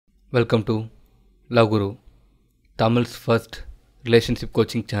Welcome to Love Guru, Tamil's first relationship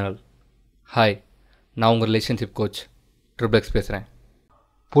coaching channel. Hi, நான் உங்கள் relationship coach ட்ரிபிள்எக்ஸ் பேசுகிறேன்.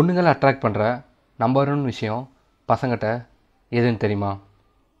 பொண்ணுங்களை அட்ராக்ட் பண்ணுற நம்பர் 1 விஷயம் பசங்கிட்ட எதுன்னு தெரியுமா?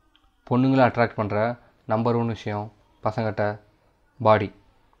 பொண்ணுங்களை அட்ராக்ட் பண்ணுற நம்பர் 1 விஷயம் பசங்கிட்ட பாடி,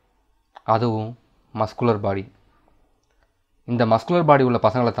 அதுவும் மஸ்குலர் பாடி. இந்த மஸ்குலர் பாடி உள்ள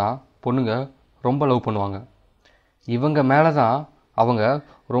பசங்களை தான் பொண்ணுங்க ரொம்ப லவ் பண்ணுவாங்க. இவங்க மேலே தான் அவங்க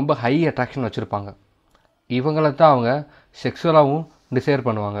ரொம்ப ஹை அட்ராக்ஷன் வச்சுருப்பாங்க. இவங்களை தான் அவங்க செக்ஷுவலாகவும் டிசைர்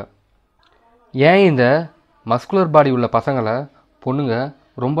பண்ணுவாங்க. ஏன் இந்த மஸ்குலர் பாடி உள்ள பசங்களை பொண்ணுங்க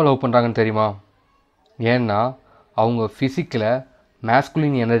ரொம்ப லவ் பண்ணுறாங்கன்னு தெரியுமா? ஏன்னா அவங்க ஃபிசிக்கில்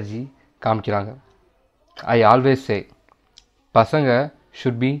மேஸ்குலின் எனர்ஜி காமிக்கிறாங்க. ஐ ஆல்வேஸ் சே, பசங்க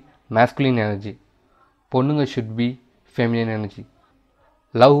ஷுட் பி மேஸ்குலின் எனர்ஜி, பொண்ணுங்க should be feminine energy.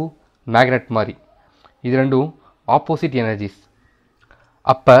 Love magnet மாதிரி, இது ரெண்டும் ஆப்போசிட் எனர்ஜிஸ்.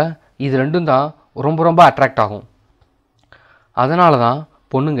 அப்போ இது ரெண்டும் தான் ரொம்ப அட்ராக்ட் ஆகும். அதனால தான்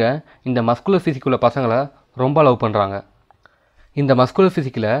பொண்ணுங்க இந்த மஸ்குலர் ஃபிசிக்குள்ள பசங்களை ரொம்ப லவ் பண்ணுறாங்க. இந்த மஸ்குலர்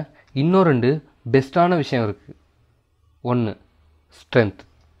ஃபிசிக்கில் இன்னும் 2 பெஸ்ட்டான விஷயம் இருக்குது. ஒன்று ஸ்ட்ரென்த்,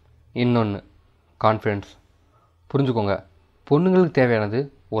 இன்னொன்று கான்ஃபிடென்ஸ். புரிஞ்சுக்கோங்க, பொண்ணுங்களுக்கு தேவையானது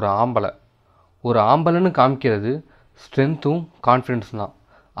ஒரு ஆம்பளைன்னு காமிக்கிறது ஸ்ட்ரென்த்தும் கான்ஃபிடென்ஸும் தான்.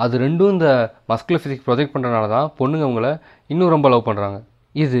 அது ரெண்டும் இந்த மஸ்குலர் ஃபிசிக்ஸ் ப்ரொஜெக்ட் பண்ணுறதுனால தான் பொண்ணுங்க அவங்கள இன்னும் ரொம்ப லவ் பண்ணுறாங்க.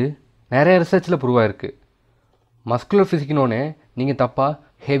 இது நிறைய ரிசர்ச்சில் ப்ரூவ் ஆகிருக்கு. மஸ்குலர் ஃபிசிக்னோடனே நீங்கள் தப்பாக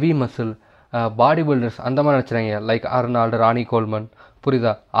ஹெவி மசில், பாடி பில்டர்ஸ் அந்த மாதிரி நினச்சிறாங்க, லைக் அர்னால்டு, ராணி கோல்மன்.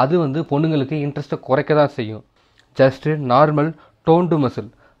 புரியுதா? அது பொண்ணுங்களுக்கு இன்ட்ரெஸ்ட்டை குறைக்க தான் செய்யும். ஜஸ்ட்டு நார்மல் டோன்டு மசில்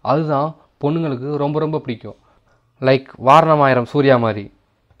அதுதான் பொண்ணுங்களுக்கு ரொம்ப பிடிக்கும், லைக் வாரணமாயிரம் சூர்யா மாதிரி.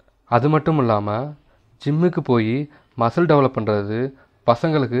 அது மட்டும் இல்லாமல் ஜிம்முக்கு போய் மசில் டெவலப் பண்ணுறது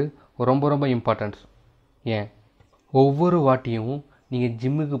பசங்களுக்கு ரொம்ப இம்பார்ட்டன்ஸ். ஏன் ஒவ்வொரு வாட்டியும் நீங்கள்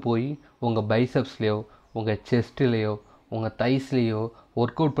ஜிம்முக்கு போய் உங்கள் பைசப்ஸ்லேயோ, உங்கள் செஸ்ட்லேயோ, உங்கள் தைஸ்லேயோ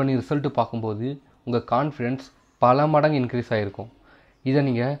ஒர்க் அவுட் பண்ணி ரிசல்ட்டு பார்க்கும்போது உங்கள் கான்ஃபிடென்ஸ் பல மடங்கு இன்க்ரீஸ் ஆகிருக்கும். இதை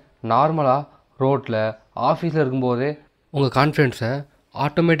நீங்கள் நார்மலாக ரோட்டில், ஆஃபீஸில் இருக்கும்போதே உங்கள் கான்ஃபிடென்ஸை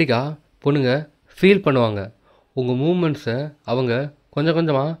ஆட்டோமேட்டிக்காக பொண்ணுங்க ஃபீல் பண்ணுவாங்க. உங்கள் மூமெண்ட்ஸை அவங்க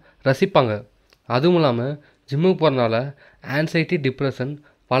கொஞ்சமாக ரசிப்பாங்க. அதுவும் இல்லாமல் ஜிம்முக்கு போகிறனால ஆன்சைட்டி, டிப்ரெஷன்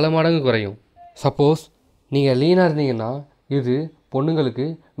பல மடங்கு குறையும். சப்போஸ் நீங்கள் லீனாக இருந்தீங்கன்னா இது பொண்ணுங்களுக்கு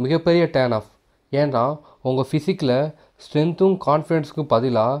மிகப்பெரிய டேர்ன் ஆஃப். ஏன்னா உங்கள் ஃபிசிக்கில் ஸ்ட்ரென்த்தும் கான்ஃபிடென்ஸுக்கும்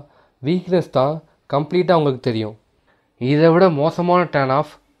பதிலாக வீக்னஸ் தான் கம்ப்ளீட்டாக அவங்களுக்கு தெரியும். இதை விட மோசமான டேர்ன்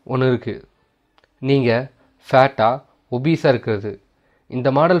ஆஃப் ஒன்று இருக்குது, நீங்கள் ஃபேட்டாக ஒபீஸாக இருக்கிறது. இந்த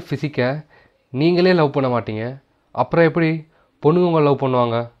மாடல் ஃபிசிக்கை நீங்களே லவ் பண்ண மாட்டீங்க, அப்புறம் எப்படி பொண்ணுங்க உங்களை லவ்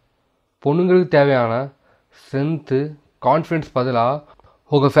பண்ணுவாங்க? பொண்ணுங்களுக்கு தேவையான ஸ்ட்ரென்த்து, கான்ஃபிடென்ஸ் பதிலாக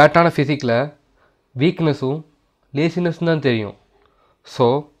உங்கள் ஃபேட்டான ஃபிசிக்கில் வீக்னஸும் லேசினஸும் தான் தெரியும். ஸோ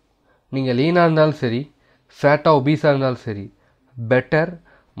நீங்கள் லீனாக இருந்தாலும் சரி, ஃபேட்டாக ஒபீஸாக இருந்தாலும் சரி, பெட்டர்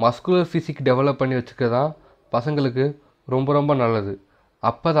மஸ்குலர் ஃபிசிக் டெவலப் பண்ணி வச்சுக்கிறதா பசங்களுக்கு ரொம்ப நல்லது.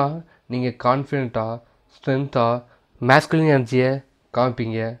 அப்போ தான் நீங்கள் கான்ஃபிடென்ட்டாக, ஸ்ட்ரென்த்தாக, மேஸ்குலின் எனர்ஜியை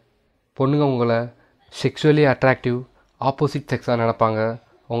காமிப்பீங்க. பொண்ணுங்க உங்களை செக்ஷுவலி அட்ராக்டிவ், ஆப்போசிட் செக்ஸாக நினைப்பாங்க,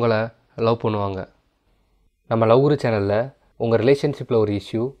 உங்களை லவ் பண்ணுவாங்க. நம்ம லவ் குரு சேனலில் உங்கள் ரிலேஷன்ஷிப்பில் ஒரு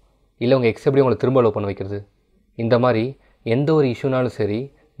இஷ்யூ, இல்லை உங்கள் எக்ஸ் எப்படி உங்களை திரும்ப லவ் பண்ண வைக்கிறது, இந்த மாதிரி எந்த ஒரு இஷ்யூனாலும் சரி,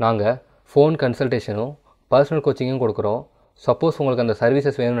 நாங்கள் ஃபோன் கன்சல்டேஷனும் பர்சனல் கோச்சிங்கும் கொடுக்குறோம். சப்போஸ் உங்களுக்கு அந்த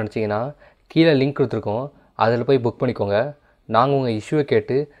சர்வீசஸ் வேணும்னு நினச்சிங்கன்னா கீழே லிங்க் கொடுத்துருக்கோம், அதில் போய் புக் பண்ணிக்கோங்க. நாங்கள் உங்கள் இஷ்யூவை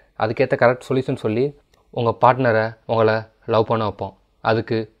கேட்டு அதுக்கேற்ற கரெக்ட் சொல்யூஷன் சொல்லி உங்கள் பார்ட்னரை உங்களை லவ் பண்ண வைப்போம்.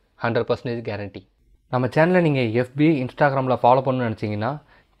 அதுக்கு 100% கேரண்டி. நம்ம சேனலை நீங்கள் FB, இன்ஸ்டாகிராமில் ஃபாலோ பண்ணணும்னு நினச்சிங்கன்னா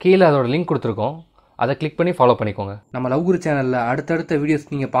கீழே அதோட லிங்க் கொடுத்துருக்கோம், அதை கிளிக் பண்ணி ஃபாலோ பண்ணிக்கோங்க. நம்ம லவ் குரு சேனலில் அடுத்தடுத்த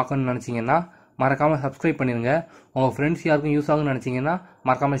வீடியோஸ் நீங்கள் பார்க்கணும்னு நினச்சிங்கன்னா மறக்காமல் சப்ஸ்கிரைப் பண்ணிடுங்க. உங்கள் ஃப்ரெண்ட்ஸ் யாருக்கும் யூஸ் ஆகும்னு நினச்சிங்கன்னா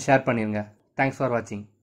மறக்காமல் ஷேர் பண்ணிடுங்க. தேங்க்ஸ் ஃபார் வாட்சிங்.